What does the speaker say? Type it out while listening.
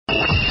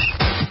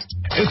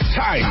It's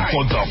time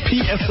for the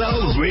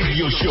PSL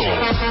Radio Show.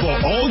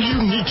 For all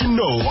you need to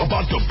know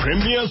about the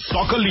Premier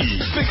Soccer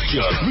League,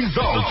 fixtures,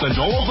 results, and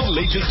all the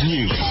latest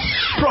news.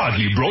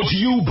 Proudly brought to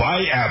you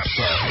by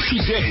ABSA.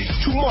 Today,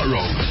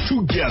 tomorrow,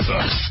 together.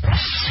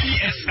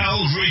 PSL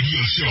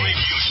Radio Show.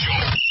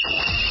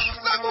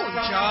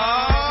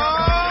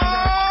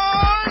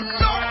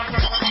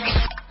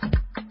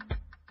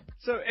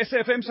 So,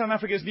 SAFM, South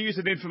Africa's news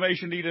and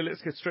information leader.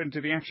 Let's get straight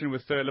into the action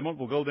with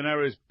Lamontville Golden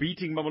Arrows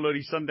beating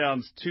Mamelodi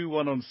Sundowns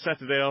 2-1 on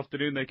Saturday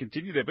afternoon. They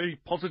continue their very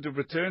positive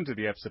return to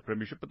the ABSA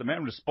Premiership, but the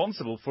man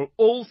responsible for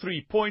all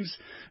 3 points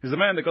is the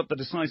man that got the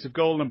decisive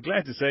goal, and I'm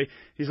glad to say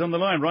he's on the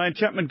line. Ryan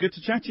Chapman, good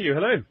to chat to you.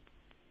 Hello.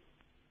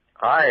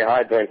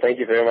 Hi, Dwayne. Thank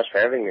you very much for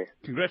having me.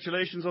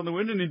 Congratulations on the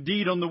win, and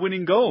indeed on the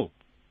winning goal.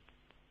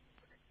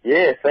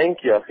 Yeah, thank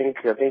you. I think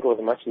it was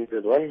a much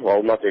needed one.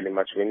 Well, not really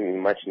much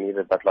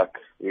needed, but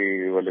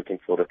we were looking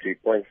for the 3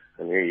 points,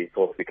 and we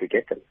thought we could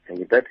get them, and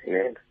we did in the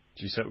end.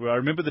 Geez, I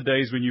remember the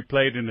days when you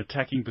played in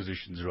attacking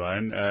positions,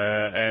 Ryan,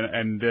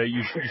 and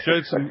you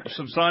showed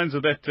some signs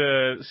of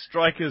that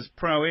striker's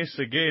prowess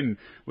again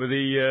with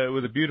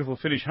a beautiful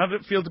finish. How did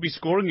it feel to be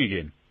scoring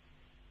again?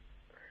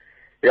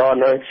 Yeah,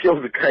 no, it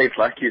feels great.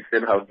 Like you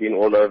said, I've been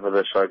all over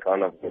the show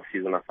kind of this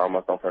season. I found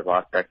myself at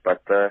right back,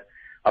 but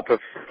I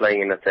prefer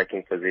playing in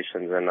attacking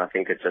positions, and I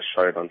think it just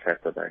showed on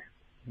Saturday.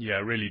 Yeah,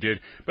 it really did.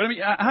 But, I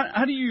mean,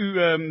 how do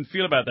you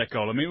feel about that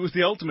goal? I mean, it was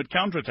the ultimate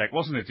counter-attack,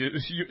 wasn't it?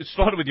 It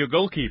started with your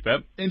goalkeeper,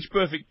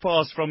 inch-perfect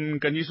pass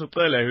from Kanyiso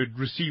Pele, who'd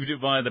received it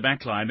via the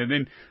back line, and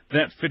then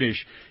that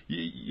finish.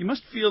 You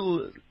must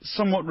feel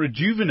somewhat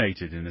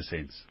rejuvenated, in a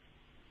sense.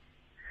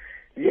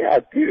 Yeah, I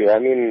do. I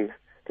mean,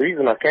 the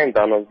reason I came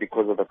down was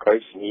because of the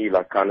coach. He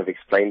kind of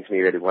explained to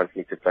me that he wants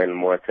me to play in a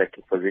more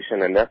attacking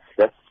position, and that's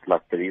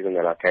the reason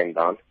that I came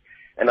down.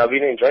 And I've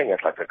been enjoying it.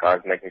 The guys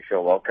make me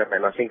feel welcome,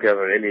 and I think we have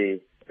a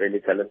really, really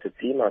talented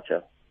team out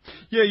here.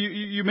 Yeah,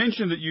 you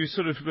mentioned that you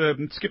sort of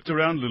skipped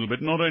around a little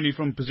bit, not only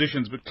from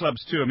positions but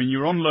clubs too. I mean,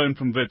 you're on loan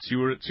from Wits. You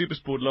were at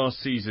SuperSport last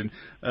season.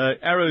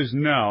 Arrows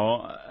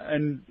now,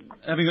 and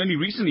having only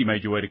recently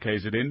made your way to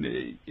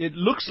KZN, it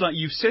looks like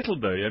you've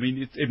settled though. I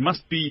mean, it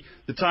must be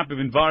the type of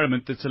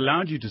environment that's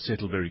allowed you to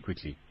settle very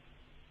quickly.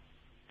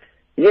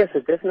 Yes,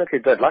 it definitely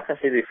did. Like I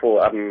said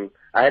before,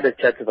 I had a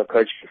chat with the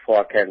coach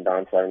before I came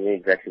down, so I knew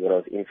exactly what I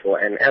was in for.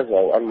 And as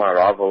well, on my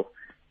arrival,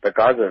 the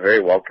guys were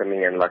very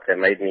welcoming, and they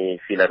made me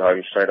feel at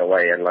home straight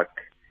away. And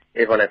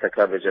everyone at the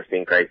club has just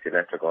been great in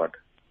that regard.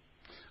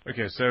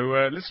 Okay, so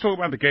let's talk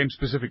about the game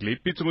specifically.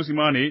 Peter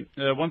Musimani,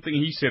 one thing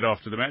he said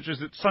after the match is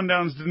that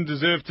Sundowns didn't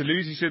deserve to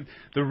lose. He said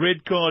the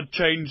red card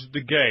changed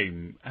the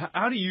game.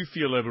 How do you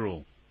feel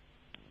overall?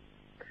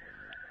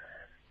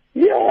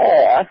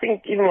 Yeah, I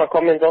think even my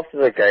comments after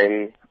the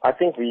game, I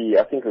think we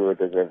were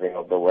deserving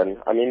of the win.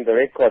 I mean, the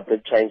red card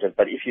did change it,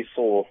 but if you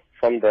saw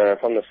from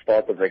the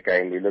start of the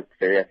game, we looked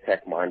very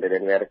attack-minded,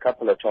 and we had a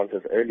couple of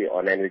chances early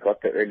on, and we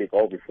got the early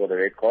goal before the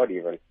red card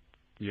even.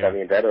 Yeah. So, I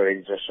mean, that already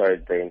just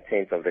showed the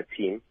intent of the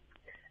team.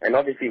 And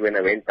obviously, when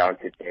they went down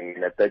to 10,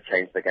 that did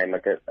change the game a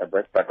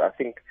bit, but I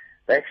think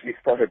they actually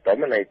started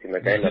dominating the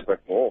game a bit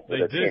more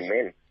with the 10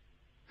 men.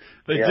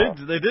 They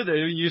did. I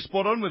mean, you're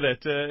spot on with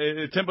that.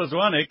 Temba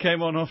Zwane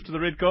came on after the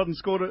red card and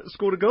scored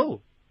a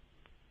goal.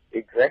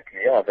 Exactly,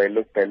 yeah. They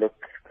look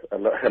a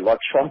lot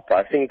sharper.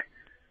 I think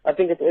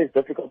it's always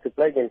difficult to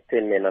play against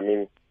 10 men. I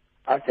mean,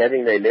 us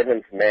having the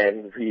 11th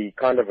man, we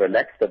kind of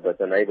relaxed a bit,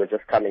 and they were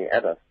just coming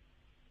at us.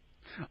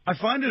 I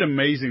find it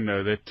amazing,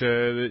 though, that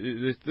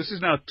this is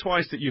now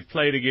twice that you've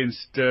played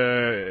against,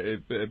 you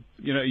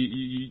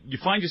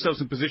find yourselves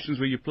in positions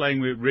where you're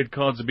playing where red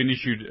cards have been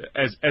issued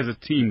as a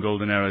team,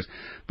 Golden Arrows.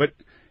 But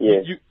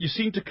yes, you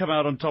seem to come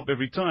out on top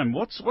every time.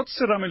 What's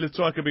Serame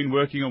Letswaka been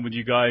working on with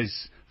you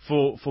guys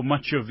for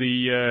much of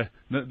the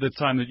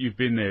time that you've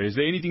been there? Is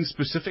there anything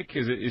specific?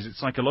 Is it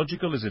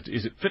psychological? Is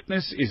it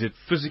fitness? Is it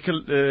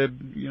physical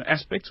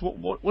aspects?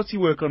 What's he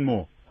work on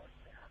more?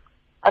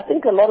 I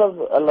think a lot of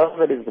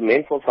it is the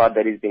mental side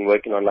that he's been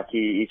working on.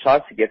 He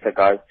tries to get the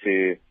guys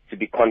to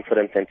be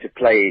confident and to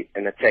play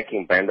an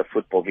attacking brand of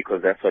football,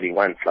 because that's what he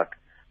wants.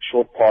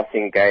 Short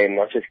passing game,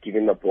 not just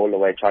giving the ball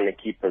away, trying to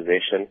keep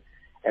possession.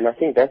 And I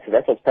think that's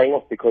what's paying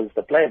off, because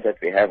the players that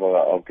we have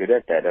are good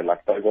at that, and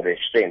those are their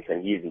strengths.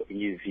 And he's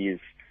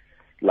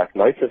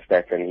noticed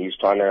that, and he's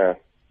trying to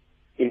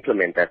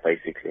implement that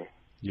basically.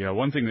 Yeah,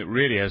 one thing that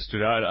really has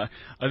stood out,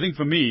 I think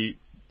for me,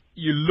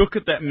 you look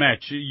at that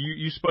match,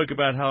 you spoke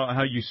about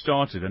how you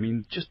started. I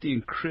mean, just the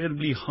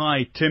incredibly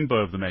high tempo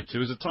of the match. There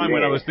was a time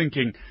when I was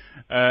thinking,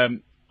 are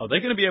they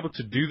going to be able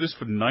to do this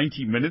for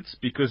 90 minutes?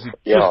 Because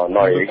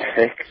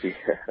exactly.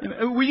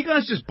 Were you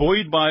guys just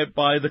buoyed by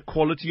the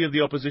quality of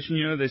the opposition?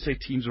 You know, they say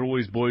teams are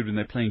always buoyed when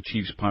they're playing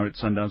Chiefs, Pirates,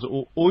 Sundowns.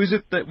 Or is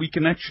it that we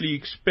can actually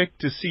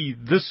expect to see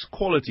this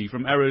quality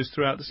from Arrows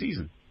throughout the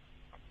season?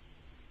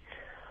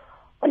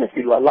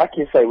 Honestly, like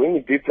you say, when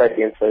you do play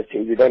against those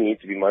teams, you don't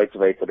need to be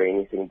motivated or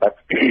anything. But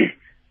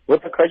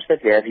with the coach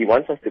that we have, he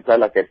wants us to play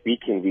like that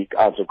week in, week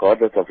out,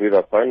 regardless of who the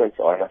opponents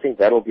are. And I think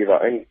that'll be the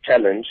only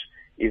challenge,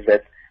 is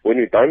that when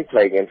we don't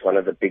play against one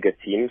of the bigger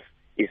teams,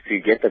 to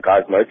get the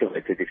guys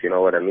motivated, if you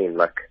know what I mean.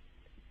 Like,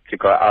 to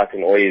go out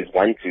and always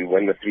want to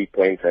win the 3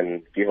 points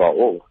and give our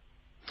all.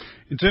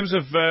 In terms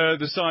of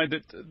the side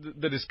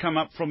that has come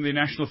up from the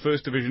National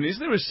First Division, is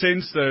there a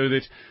sense, though,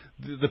 that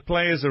the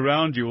players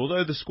around you,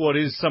 although the squad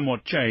is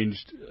somewhat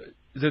changed,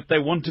 that they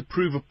want to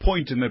prove a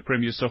point in the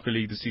Premier Soccer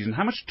League this season?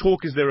 How much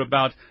talk is there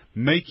about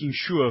making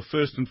sure,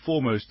 first and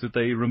foremost, that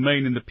they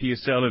remain in the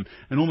PSL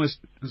and almost,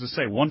 as I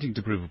say, wanting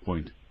to prove a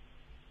point?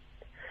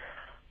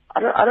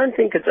 I don't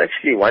think it's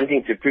actually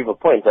wanting to prove a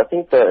point. I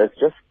think that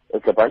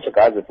it's a bunch of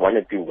guys that want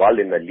to do well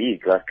in the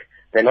league. Like,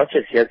 they're not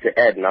just here to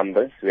add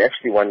numbers. We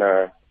actually want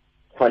to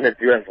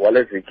do as well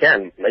as we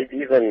can. Maybe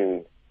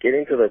even get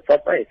into the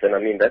top 8. And I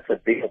mean, that's a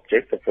big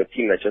objective for a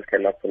team that just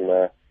came up from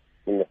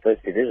the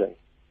first division.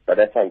 But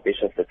that's how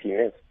ambitious the team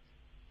is.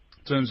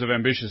 In terms of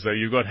ambitious, though,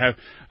 you've got to have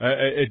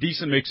a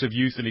decent mix of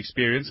youth and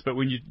experience. But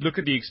when you look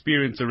at the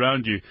experience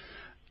around you,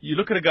 you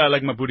look at a guy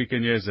like Mampudi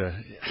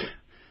Kenyeza.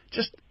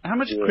 Just how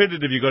much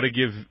credit have you got to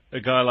give a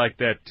guy like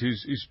that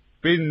who's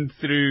been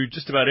through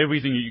just about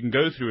everything you can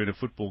go through in a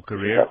football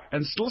career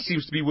and still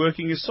seems to be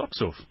working his socks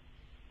off?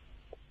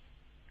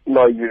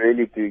 No, you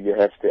really do. You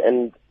have to.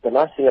 And the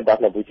nice thing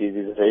about Mampudi is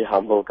he's a very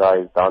humble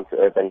guy. He's down to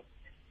earth. And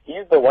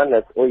he's the one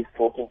that's always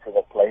talking to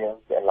the players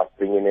and like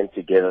bringing them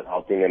together,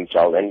 helping them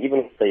gel. And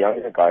even with the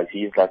younger guys,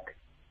 he's like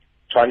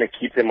trying to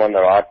keep them on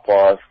the right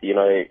path, you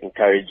know,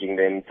 encouraging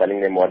them, telling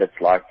them what it's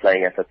like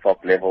playing at the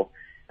top level.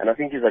 And I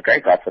think he's a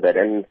great guy for that.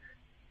 And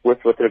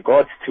with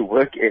regards to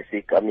work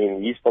ethic, I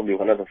mean, he's probably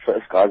one of the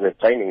first guys at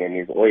training, and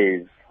he's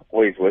always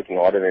working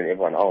harder than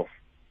everyone else.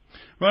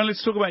 Well,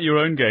 let's talk about your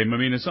own game. I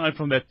mean, aside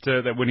from that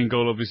winning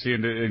goal, obviously,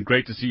 and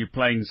great to see you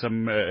playing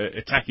some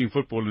attacking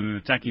football in an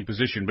attacking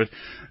position. But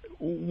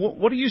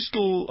what do you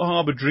still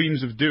harbour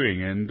dreams of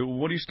doing, and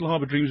what do you still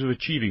harbour dreams of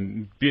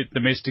achieving, be it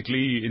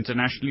domestically,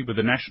 internationally, with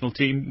the national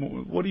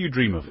team? What do you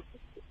dream of?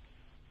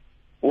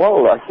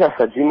 Well, I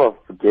dream of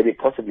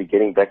possibly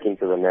getting back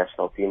into the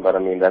national team, but I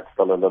mean, that's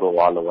still a little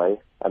while away.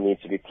 I need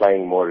to be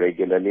playing more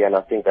regularly, and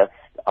I think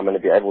I'm going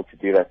to be able to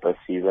do that this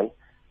season.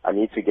 I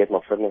need to get my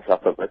fitness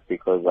up a bit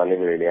because I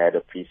never really had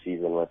a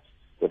pre-season with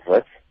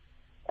Wits.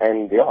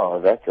 And yeah,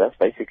 that's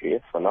basically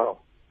it for now.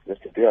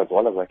 Just to do as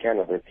well as I can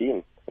with the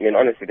team. I mean,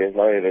 honestly, there's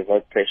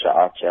no pressure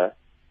out here,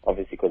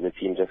 obviously, because the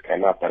team just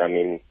came up, but I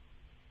mean,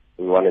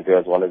 we want to do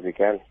as well as we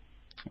can.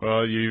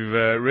 Well, you've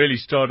really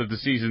started the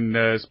season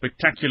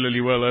spectacularly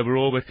well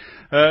overall. But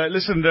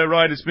listen,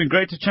 Ryan, it's been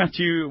great to chat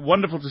to you.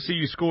 Wonderful to see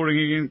you scoring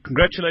again.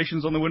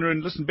 Congratulations on the winner.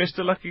 And listen, best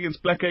of luck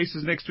against Black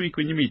Aces next week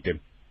when you meet them.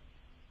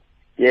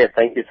 Yeah,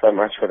 thank you so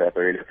much for that. I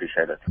really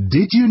appreciate it.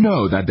 Did you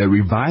know that the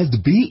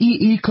revised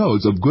BEE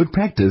codes of good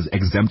practice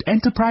exempt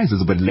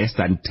enterprises with less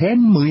than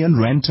 10 million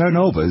rand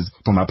turnovers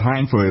from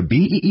applying for a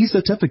BEE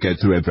certificate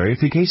through a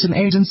verification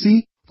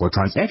agency? For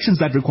transactions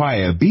that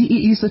require a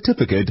BEE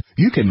certificate,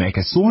 you can make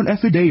a sworn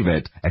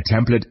affidavit. A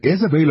template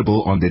is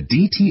available on the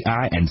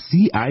DTI and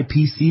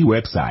CIPC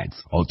websites.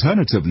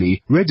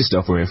 Alternatively,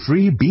 register for a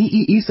free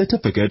BEE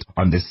certificate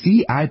on the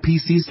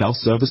CIPC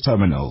self-service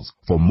terminals.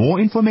 For more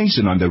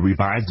information on the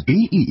revised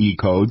BEE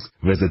codes,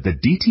 visit the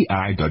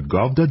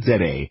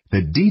dti.gov.za.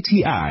 The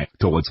DTI,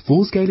 towards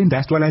full-scale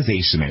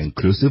industrialization and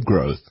inclusive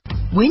growth.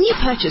 When you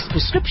purchase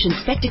prescription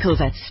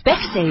spectacles at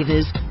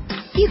Specsavers,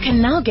 you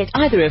can now get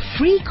either a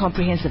free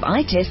comprehensive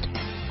eye test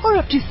or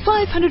up to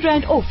 500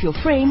 Rand off your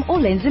frame or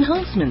lens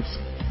enhancements.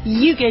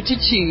 You get to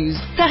choose.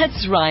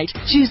 That's right.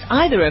 Choose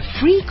either a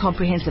free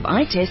comprehensive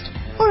eye test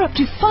or up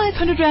to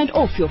 500 Rand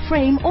off your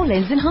frame or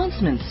lens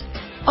enhancements.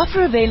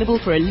 Offer available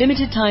for a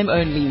limited time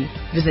only.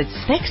 Visit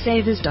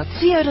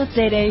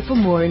specsavers.co.za for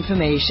more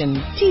information.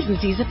 T's and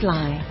C's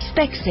apply.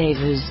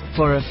 Specsavers,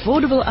 for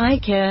affordable eye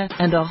care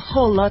and a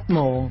whole lot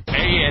more.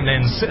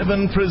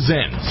 ANN7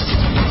 presents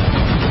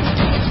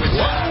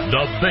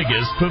the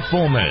biggest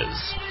performers: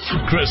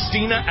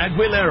 Christina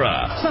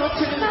Aguilera,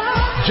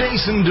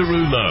 Jason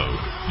Derulo,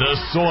 The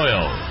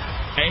Soil,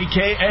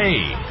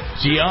 a.k.a.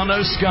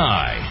 Giano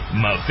Sky,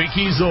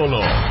 Mafiki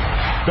Zolo.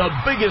 The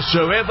biggest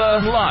show ever,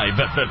 live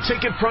at the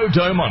Ticket Pro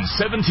Dome on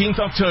 17th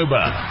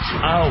October.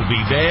 I'll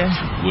be there.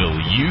 Will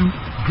you?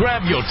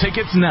 Grab your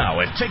tickets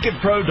now at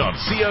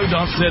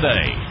ticketpro.co.za.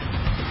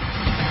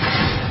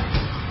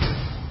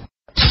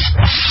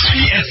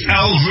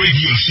 PSL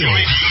Radio Show.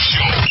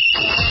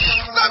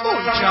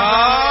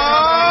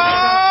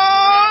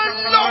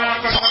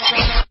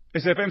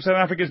 SFM South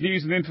Africa's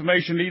news and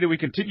information leader. We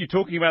continue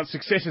talking about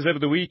successes over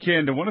the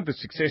weekend, and one of the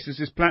successes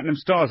is Platinum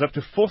Stars, up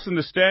to fourth in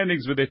the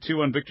standings with their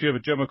 2-1 victory over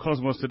Jomo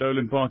Cosmos at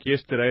Olin Park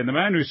yesterday. And the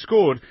man who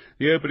scored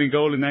the opening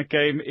goal in that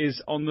game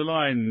is on the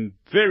line.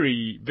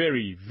 Very,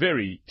 very,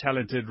 very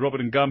talented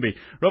Robert Ngambi.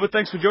 Robert,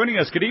 thanks for joining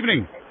us. Good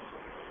evening.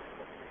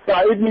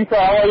 Good evening, sir.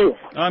 How are you?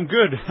 I'm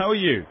good. How are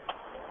you?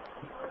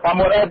 I'm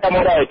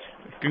alright.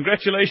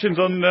 Congratulations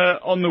on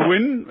the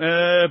win,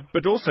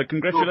 but also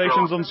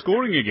congratulations on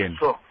scoring again.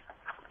 Sure.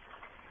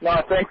 No,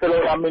 thanks a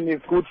lot. I mean,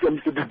 it's good to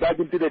be back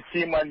into the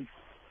team and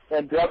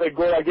to have a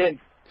goal again.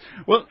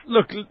 Well,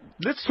 look,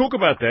 let's talk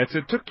about that.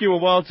 It took you a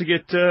while to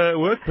get a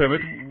work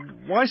permit.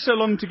 Why so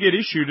long to get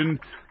issued, and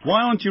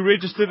why aren't you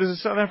registered as a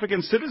South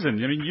African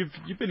citizen? I mean,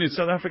 you've been in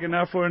South Africa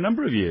now for a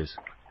number of years.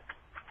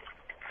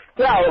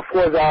 Yeah, of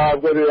course,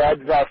 we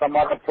had some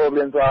other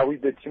problems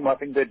with the team. I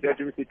think they dealt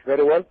with it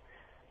very well.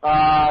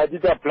 I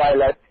did apply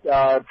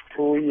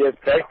 2 years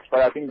back, but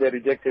I think they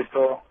rejected.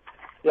 So,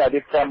 yeah,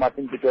 this time I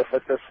think it was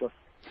successful.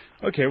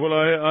 Okay, well,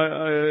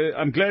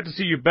 I'm glad to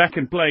see you back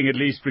and playing at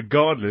least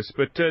regardless,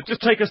 but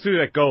just take us through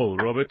that goal,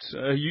 Robert.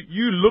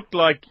 You looked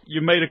like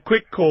you made a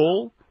quick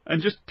call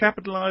and just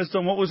capitalised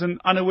on what was an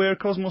unaware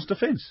Cosmos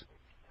defence.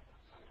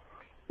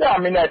 Yeah, I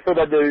mean, I saw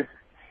that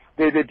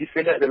the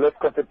defender had a lot of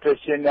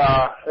concentration.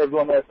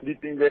 Everyone was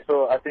sleeping there,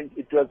 so I think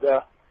it was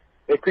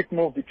a quick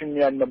move between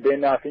me and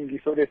Mabena. I think he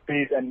saw the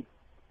space, and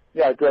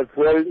yeah, it was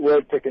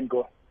well taken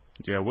goal.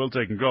 Yeah, well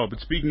taken goal. But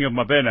speaking of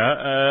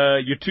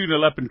Mabena, you're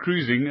 2-0 up and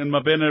cruising, and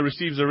Mabena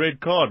receives a red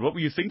card. What were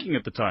you thinking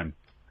at the time?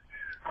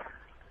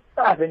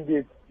 I think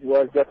it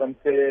was just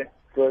unfair,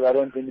 because I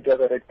don't think it was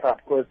a red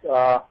card, because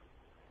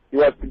he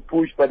was being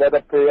pushed by the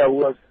other player who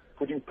was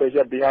putting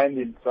pressure behind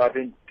him. So I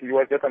think it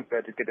was just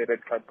unfair to get a red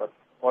card. But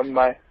when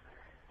I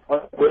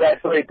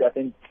saw it, I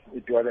think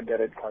it wasn't a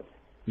red card.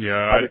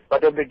 Yeah. But it's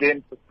part of the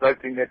game, it's the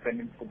right thing that's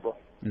in football.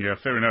 Yeah,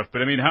 fair enough.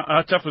 But I mean,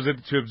 how tough was it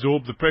to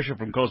absorb the pressure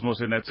from Cosmos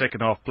in that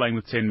second half, playing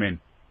with 10 men?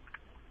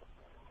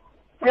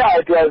 Yeah,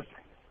 it was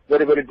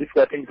very, very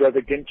difficult. I think it was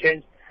a game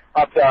change.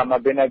 After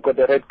Mabena got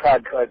the red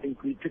card, I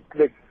think we took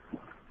the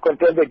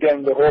control the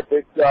game the whole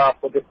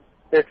for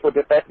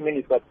the 5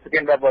 minutes. But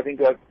second half, I think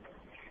it was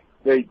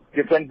the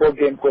different ball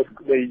game, because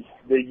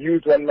they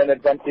used 1 man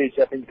advantage.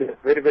 I think it was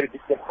very, very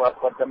difficult for us.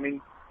 But I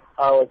mean,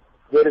 I was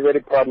very, very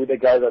proud with the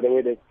guys, the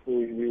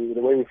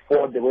way we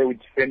fought, the way we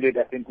defended.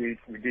 I think we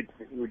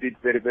did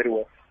very, very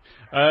well.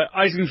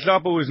 Isaac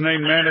Nhlapho was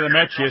named man of the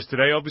match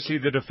yesterday. Obviously,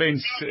 the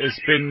defence has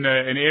been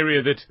an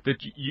area that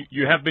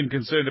you have been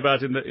concerned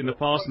about in the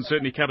past, and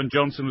certainly Kevin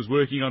Johnson was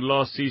working on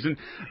last season.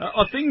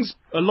 Are things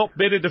a lot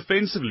better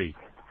defensively?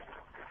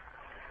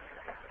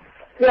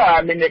 Yeah,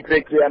 I mean,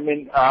 exactly. I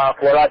mean,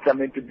 for us, I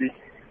mean,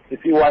 if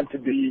you want to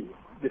be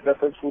the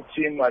successful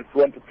team and if you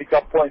want to pick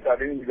up points, I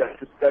think we have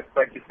to start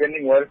by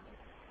defending well.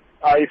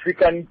 If we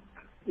can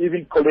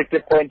even collect a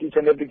point each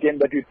and every game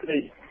that we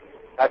play,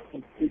 I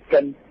think it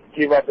can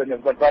give us an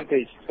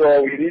advantage.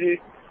 So we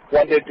really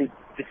wanted to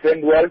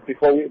defend well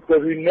because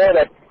we know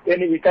that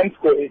we can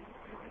score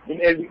in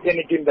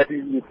any game that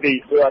we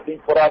play. So I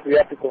think for us, we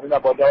have to concern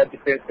about our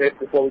defense first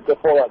before we go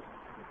forward.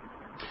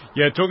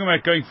 Yeah, talking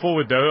about going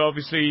forward though,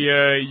 obviously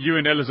you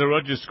and Eliza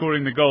Rogers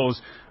scoring the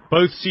goals,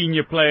 both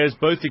senior players,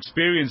 both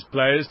experienced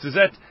players. Is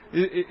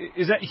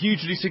that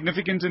hugely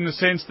significant in the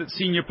sense that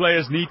senior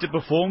players need to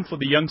perform for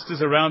the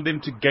youngsters around them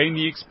to gain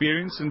the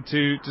experience and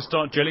to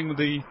start gelling with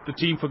the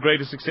team for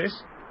greater success?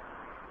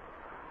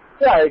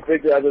 Yeah,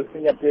 exactly. As a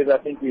senior players,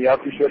 I think we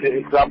have to show the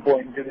example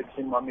into the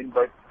team. I mean,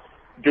 by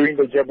doing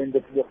the job in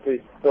the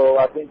place. So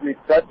I think we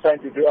start trying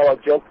to do our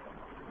job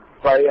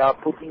by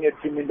putting a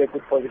team in the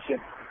good position,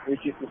 which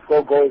is to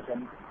score goals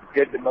and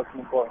get the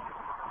maximum points.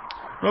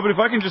 Robert, if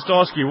I can just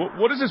ask you,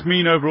 what does this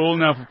mean overall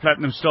now for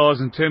Platinum Stars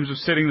in terms of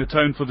setting the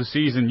tone for the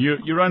season?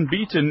 You're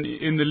unbeaten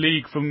in the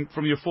league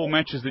from your 4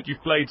 matches that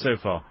you've played so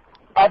far.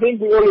 I think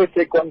we always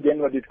take one game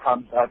when it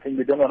comes. I think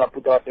we don't want to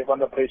put ourselves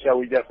under pressure.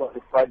 We just want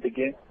to fight the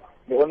game.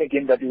 The only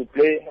game that we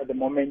play at the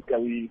moment,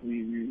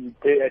 we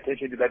pay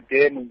attention to that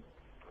game.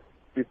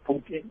 We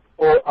put in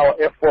all our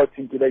efforts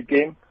into the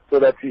game so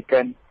that we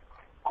can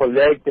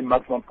collect the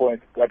maximum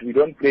points. But we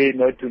don't play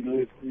not to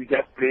lose. We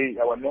just play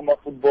our normal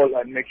football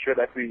and make sure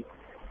that we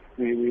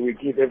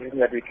give everything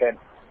that we can.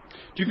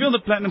 Do you feel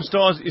that Platinum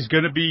Stars is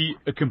going to be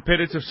a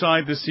competitive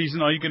side this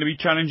season? Are you going to be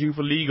challenging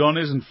for league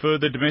honours and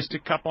further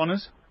domestic cup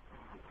honours?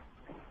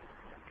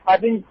 I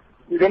think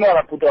we don't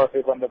want to put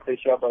ourselves under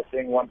pressure by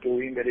saying we want to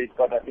win the league,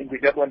 but I think we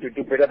just want to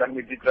do better than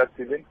we did last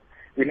season.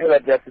 We know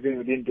that last season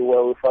we didn't do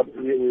well.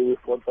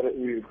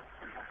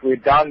 We're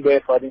down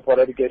there fighting for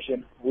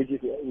relegation, which is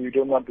we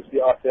don't want to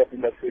see ourselves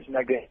in that situation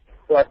again.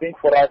 So I think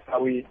for us,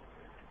 we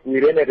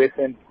ran a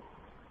recent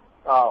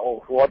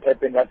of what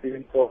happened last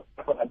season, so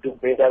we're going to do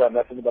better than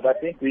last season. But I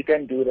think we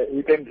can do that.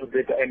 We can do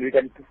better, and we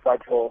can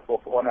fight for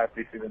honor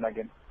this season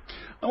again.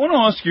 I want to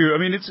ask you, I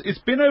mean, it's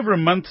been over a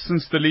month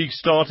since the league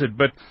started,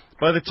 but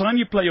by the time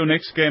you play your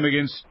next game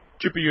against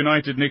Chippa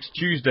United next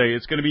Tuesday,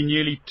 it's going to be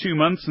nearly 2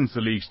 months since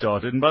the league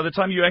started, and by the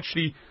time you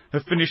actually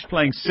have finished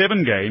playing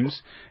 7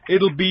 games,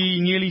 it'll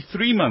be nearly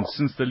 3 months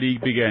since the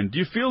league began. Do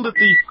you feel that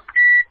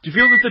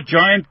the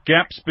giant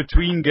gaps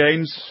between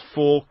games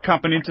for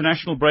cup and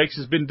international breaks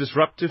has been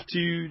disruptive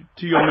to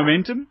your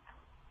momentum?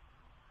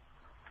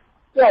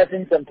 Yeah, I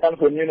think sometimes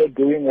when you're not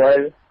doing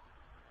well,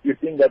 you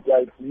think that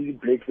it's really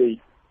breaks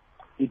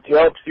it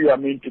helps you, I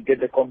mean, to get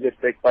the confidence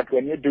back. But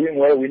when you're doing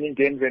well, winning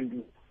games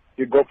and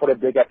you go for a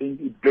break, I think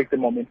it breaks the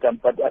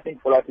momentum. But I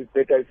think for us, it's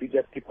better if we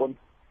just keep on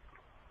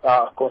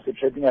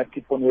concentrating and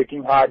keep on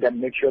working hard and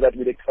make sure that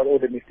we rectify all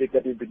the mistakes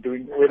that we've been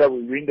doing. Whether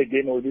we win the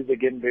game or lose the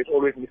game, there's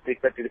always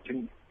mistakes that the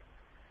team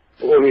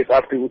always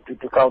have to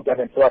counter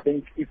them. So I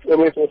think it's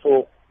always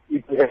also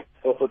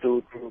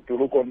to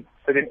look on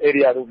certain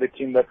areas of the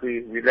team that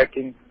we're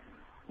lacking,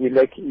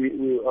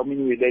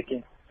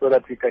 so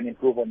that we can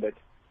improve on that.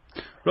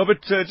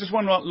 Robert, just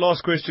one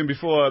last question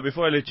before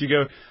I let you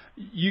go.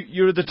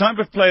 You're the type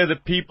of player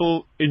that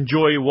people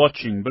enjoy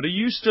watching, but are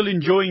you still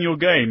enjoying your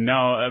game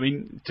now? I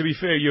mean, to be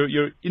fair,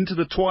 you're into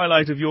the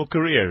twilight of your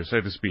career, so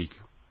to speak.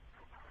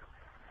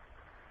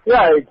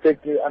 Yeah,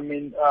 exactly. I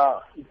mean,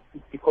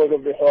 it's because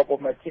of the help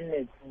of my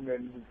teammates and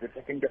the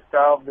technical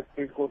staff, the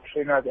physical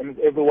trainers, and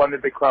everyone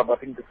at the club. I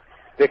think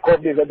the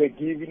confidence that they're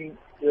giving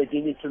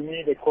to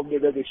me, the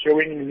confidence that they're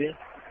showing in me,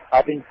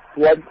 I think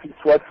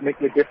it's what makes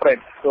the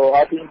difference. So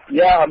I think,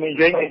 I'm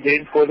enjoying the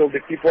game because of the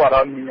people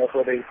around me.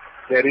 Also,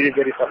 they're really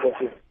very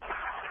supportive.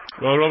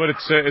 Well, Robert,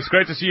 it's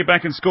great to see you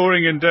back in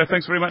scoring, and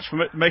thanks very much for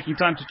making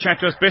time to chat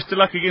to us. Best of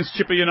luck against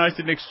Chippa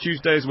United next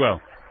Tuesday as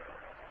well.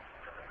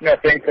 Yeah,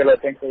 thanks a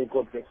lot. Thanks for your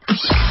good.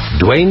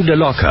 Dwayne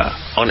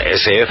DeLocca on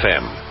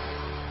SAFM.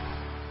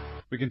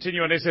 We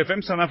continue on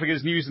SFM, South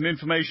Africa's news and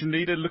information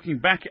leader, looking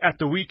back at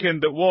the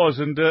weekend that was.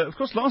 And, of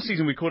course, last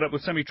season we caught up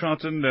with Sammy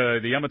Troughton,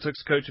 the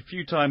Amatuks coach, a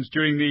few times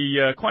during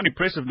the quite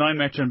impressive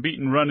 9-match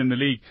unbeaten run in the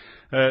league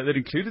that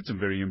included some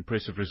very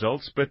impressive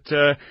results. But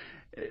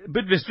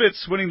Bidvest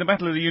Wits winning the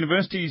Battle of the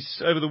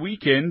Universities over the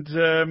weekend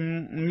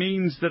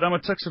means that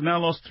Amatuks have now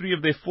lost 3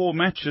 of their 4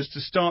 matches to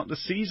start the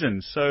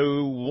season.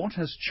 So what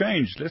has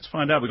changed? Let's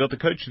find out. We've got the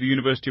coach of the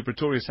University of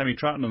Pretoria, Sammy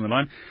Troughton, on the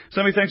line.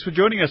 Sammy, thanks for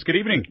joining us. Good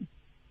evening.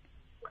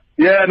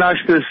 Yeah, nice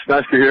to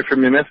hear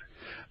from you, mate.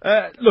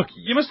 Look,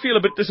 you must feel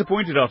a bit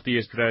disappointed after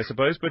yesterday, I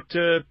suppose, but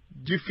do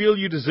you feel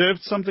you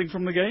deserved something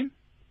from the game?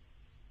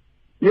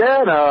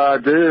 Yeah, no, I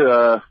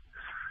do.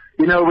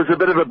 It was a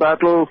bit of a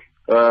battle.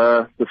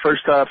 The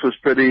first half was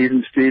pretty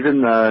even,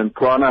 Stephen, and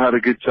Kwana had a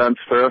good chance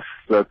for us,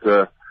 but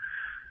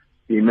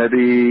he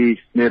maybe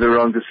made a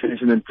wrong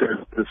decision in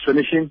terms of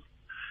finishing.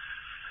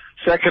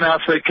 Second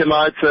half they came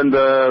out and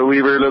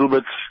we were a little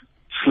bit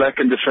slack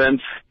in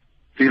defence,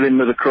 dealing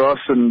with a cross,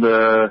 and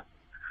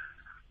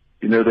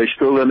they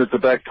stole in at the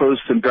back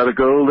post and got a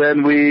goal.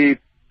 Then we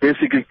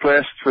basically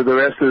pressed for the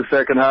rest of the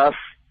second half.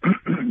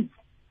 And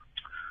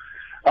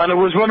it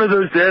was one of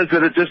those days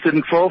that it just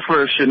didn't fall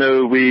for us.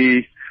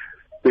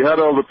 We had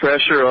all the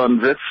pressure on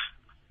Wits.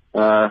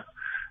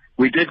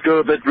 We did go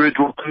a bit route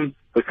one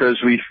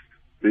because we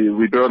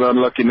brought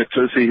on Lucky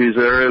McTussey, who's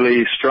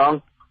really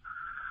strong.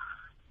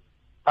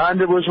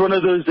 And it was one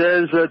of those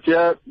days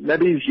that,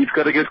 maybe you've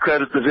got to give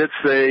credit to Wits.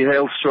 They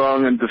held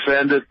strong and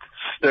defended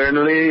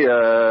sternly.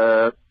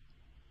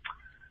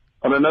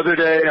 On another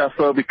day, I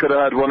thought we could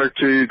have had 1 or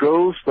 2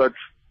 goals, but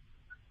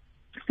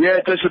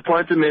it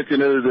disappointed me.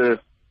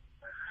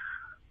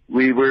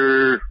 We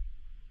were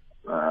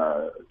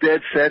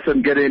dead set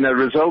on getting a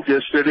result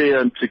yesterday,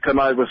 and to come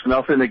out with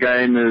nothing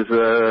again is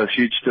a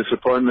huge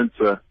disappointment.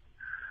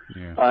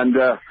 And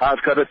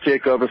I've got to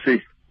take,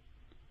 obviously,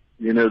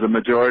 the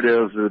majority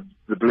of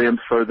the blame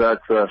for that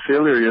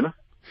failure,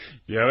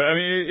 Yeah, I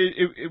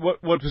mean,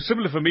 what was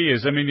similar for me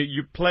is,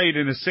 you played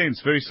in a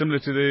sense very similar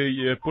to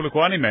the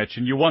Polokwane match,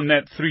 and you won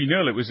that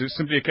 3-0. It was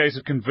simply a case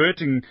of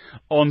converting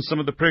on some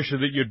of the pressure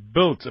that you'd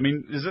built. I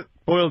mean, does it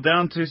boil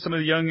down to some of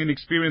the young and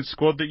experienced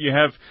squad that you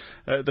have,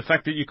 the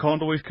fact that you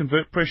can't always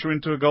convert pressure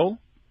into a goal?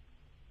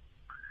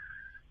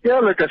 Yeah,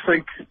 look, I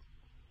think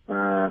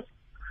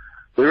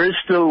there is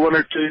still 1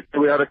 or 2.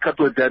 We had a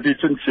couple of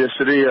debutants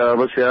yesterday.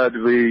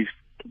 Obviously,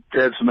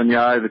 Ted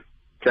Manyai, the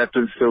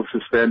captain, still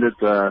suspended.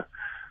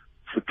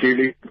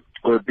 Fakili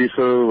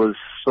Biso was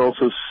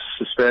also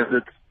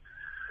suspended.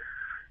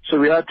 So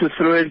we had to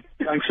throw in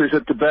youngsters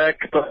at the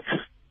back, but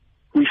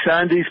we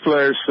signed these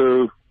players,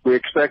 so we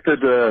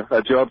expected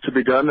a job to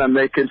be done, and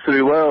they came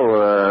through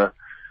well.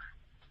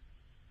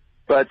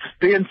 But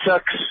being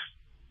Tuks,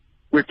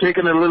 we're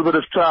taking a little bit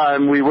of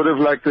time. We would have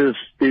liked to have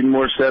been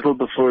more settled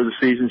before the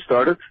season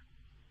started.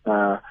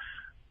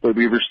 But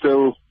we were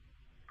still,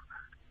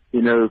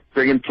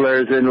 bringing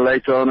players in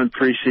late on in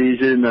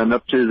pre-season and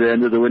up to the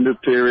end of the window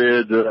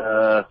period.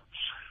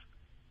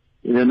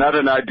 Not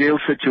an ideal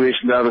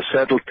situation to have a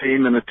settled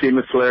team and a team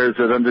of players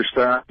that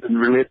understand and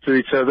relate to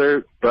each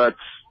other. But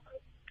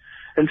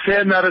in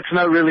saying that, it's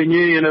not really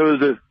new.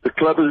 The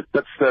club is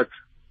that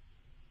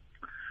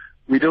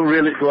we don't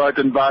really go out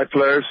and buy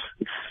players.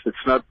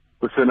 It's not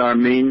within our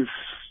means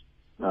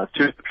to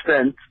an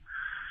extent.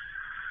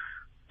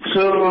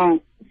 So,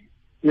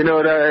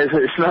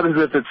 it's not as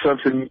if it's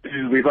something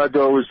we've had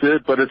to always do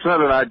it, but it's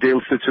not an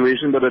ideal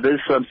situation, but it is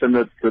something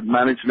that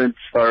management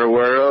are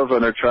aware of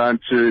and are trying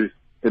to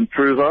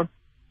improve on.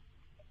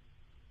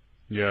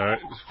 Yeah,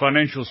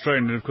 financial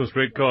strain and, of course,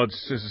 red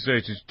cards, as I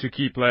say, to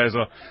key players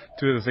are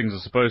 2 of the things, I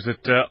suppose,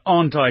 that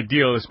aren't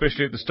ideal,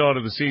 especially at the start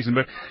of the season.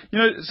 But,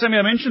 Sammy,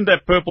 I mentioned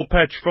that purple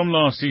patch from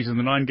last season,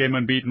 the 9-game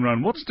unbeaten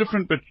run. What's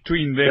different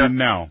between then and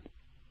now?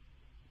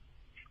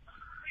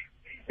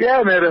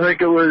 Yeah, mate, I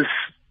think it was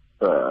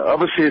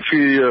obviously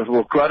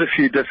quite a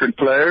few different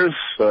players.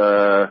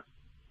 It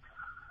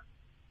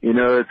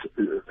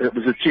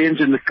was a change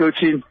in the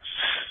coaching.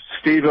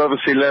 Steve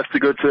obviously left to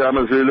go to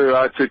Amazulu.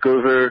 I took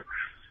over.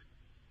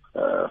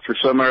 for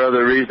some or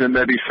other reason,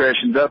 maybe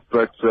freshened up.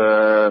 But,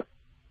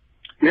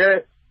 yeah,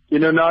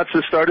 now it's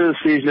the start of the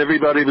season.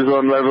 Everybody was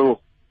on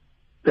level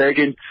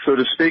pegging, so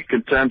to speak,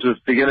 in terms of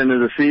beginning of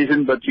the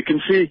season. But you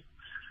can see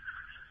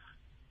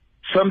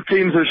some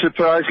teams are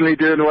surprisingly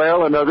doing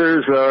well and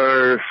others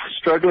are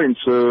struggling.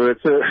 So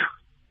it's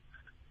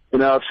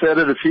I've said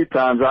it a few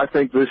times. I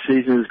think this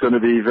season is going to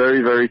be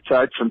very, very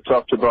tight from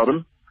top to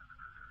bottom.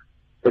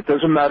 It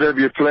doesn't matter if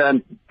you're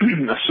playing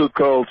a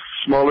so-called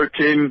smaller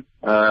team.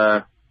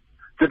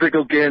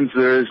 Difficult games,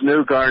 there is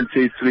no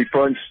guaranteed 3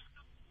 points.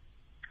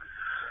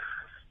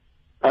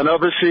 And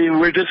obviously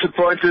we're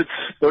disappointed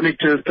only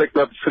to have picked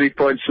up 3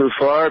 points so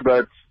far,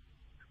 but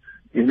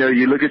you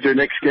look at your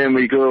next game,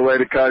 we go away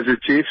to Kaiser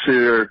Chiefs,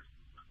 who are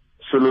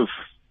full of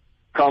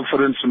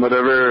confidence and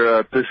whatever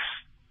at this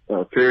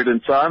period in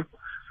time.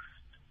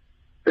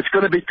 It's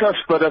going to be tough,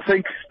 but I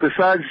think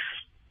besides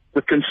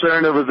the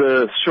concern over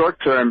the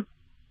short-term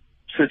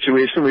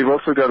situation, we've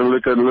also got to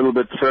look at a little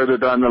bit further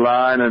down the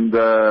line and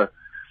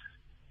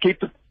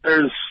keep the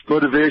players'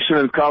 motivation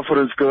and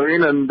confidence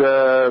going and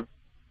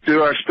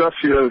do our stuff,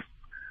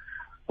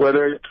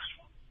 whether it's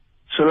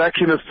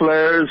selection of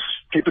players,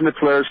 keeping the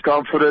players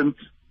confident.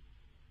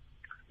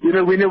 We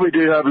know we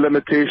do have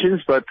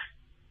limitations, but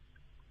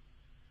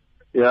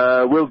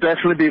we'll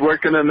definitely be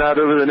working on that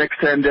over the next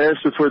 10 days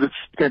before the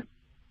season.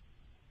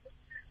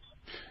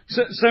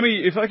 So,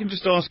 Sammy, if I can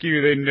just ask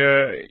you then,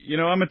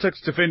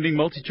 Armatuck's defending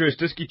multi-choice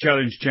Diski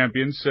Challenge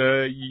champions.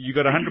 You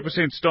got a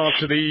 100% start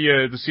to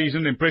the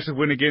season. Impressive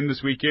win again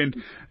this weekend.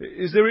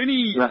 Is there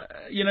any,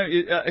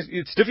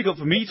 it's difficult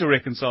for me to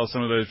reconcile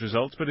some of those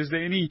results, but is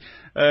there any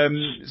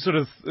sort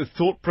of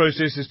thought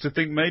processes to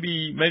think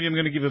maybe I'm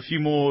going to give a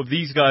few more of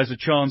these guys a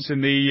chance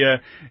in the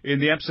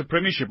ABSA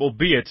Premiership,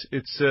 albeit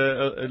it's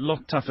a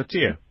lot tougher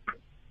tier?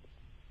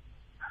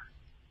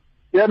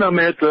 Yeah, no,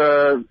 mate.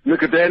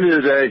 Look, at the end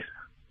of the day,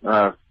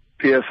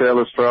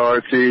 PSL is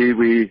priority.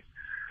 We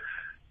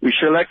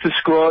select a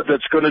squad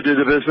that's going to do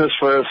the business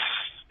for us,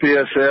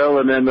 PSL,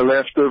 and then the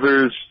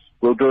leftovers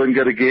will go and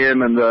get a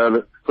game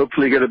and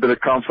hopefully get a bit of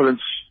confidence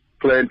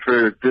playing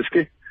for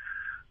Diski.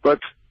 But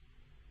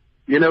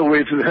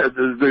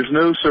there's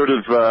no sort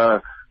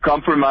of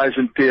compromise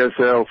in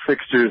PSL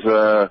fixtures.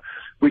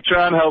 We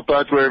try and help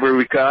out wherever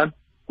we can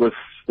with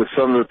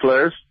some of the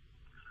players,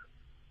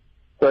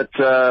 but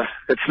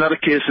it's not a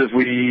case of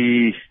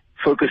we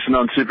focusing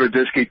on Super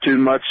Diski too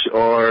much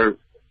or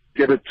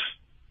get it.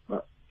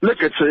 Look,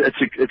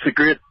 it's a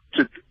great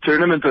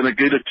tournament and a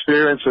good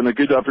experience and a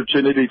good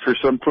opportunity for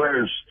some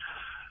players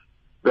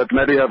that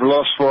maybe have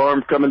lost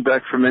form coming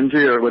back from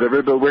injury or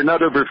whatever. But we're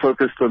not over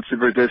focused on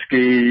Super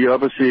Diski.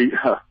 Obviously,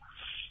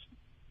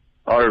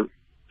 our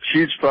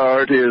huge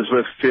priority is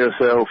with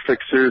PSL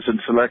fixtures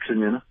and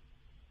selection.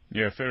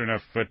 Yeah, fair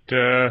enough. But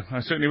I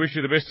certainly wish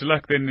you the best of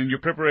luck then in your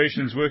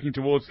preparations working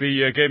towards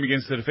the game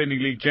against the defending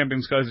league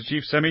champions, Kaiser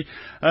Chiefs, Sammy.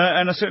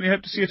 And I certainly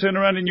hope to see a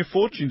turnaround in your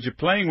fortunes. You're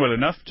playing well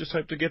enough. Just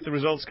hope to get the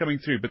results coming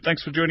through. But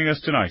thanks for joining us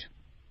tonight.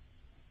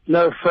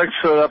 No, thanks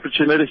for the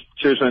opportunity.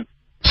 Cheers, man.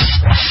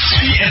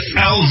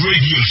 PSL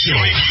Radio Show.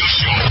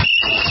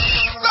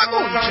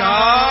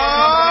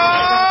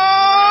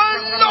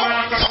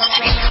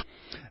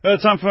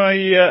 Time for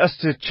us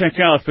to check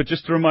out, but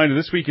just a reminder,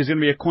 this week is going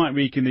to be a quiet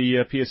week in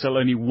the PSL.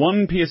 Only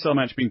one PSL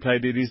match being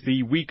played. It is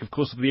the week, of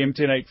course, of the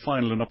MTN8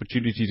 final. An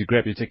opportunity to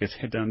grab your tickets.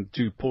 Head down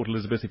to Port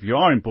Elizabeth. If you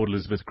are in Port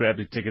Elizabeth, grab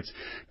your tickets.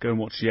 Go and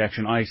watch the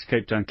action. Ajax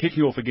Cape Town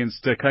kicking off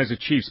against Kaiser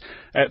Chiefs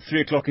at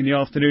 3 o'clock in the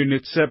afternoon.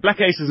 It's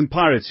Black Aces and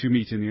Pirates who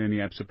meet in the only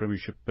ABSA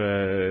Premiership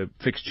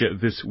fixture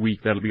this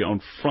week. That'll be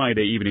on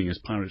Friday evening as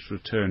Pirates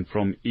return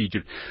from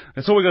Egypt.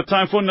 That's all we've got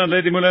time for now.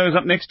 Lady Muller is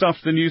up next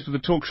after the news with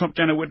the talk shop.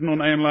 Janet Whitten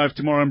on AM Live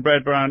tomorrow. And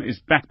Brad Brown is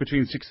back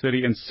between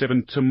 6:30 and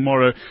 7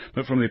 tomorrow.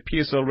 But from the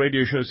PSL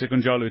Radio Show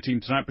Sekonjalo team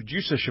tonight,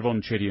 producer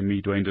Siobhan Chetty and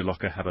me, Dwayne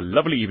DeLocca, have a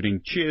lovely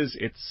evening. Cheers.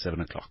 It's 7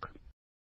 o'clock.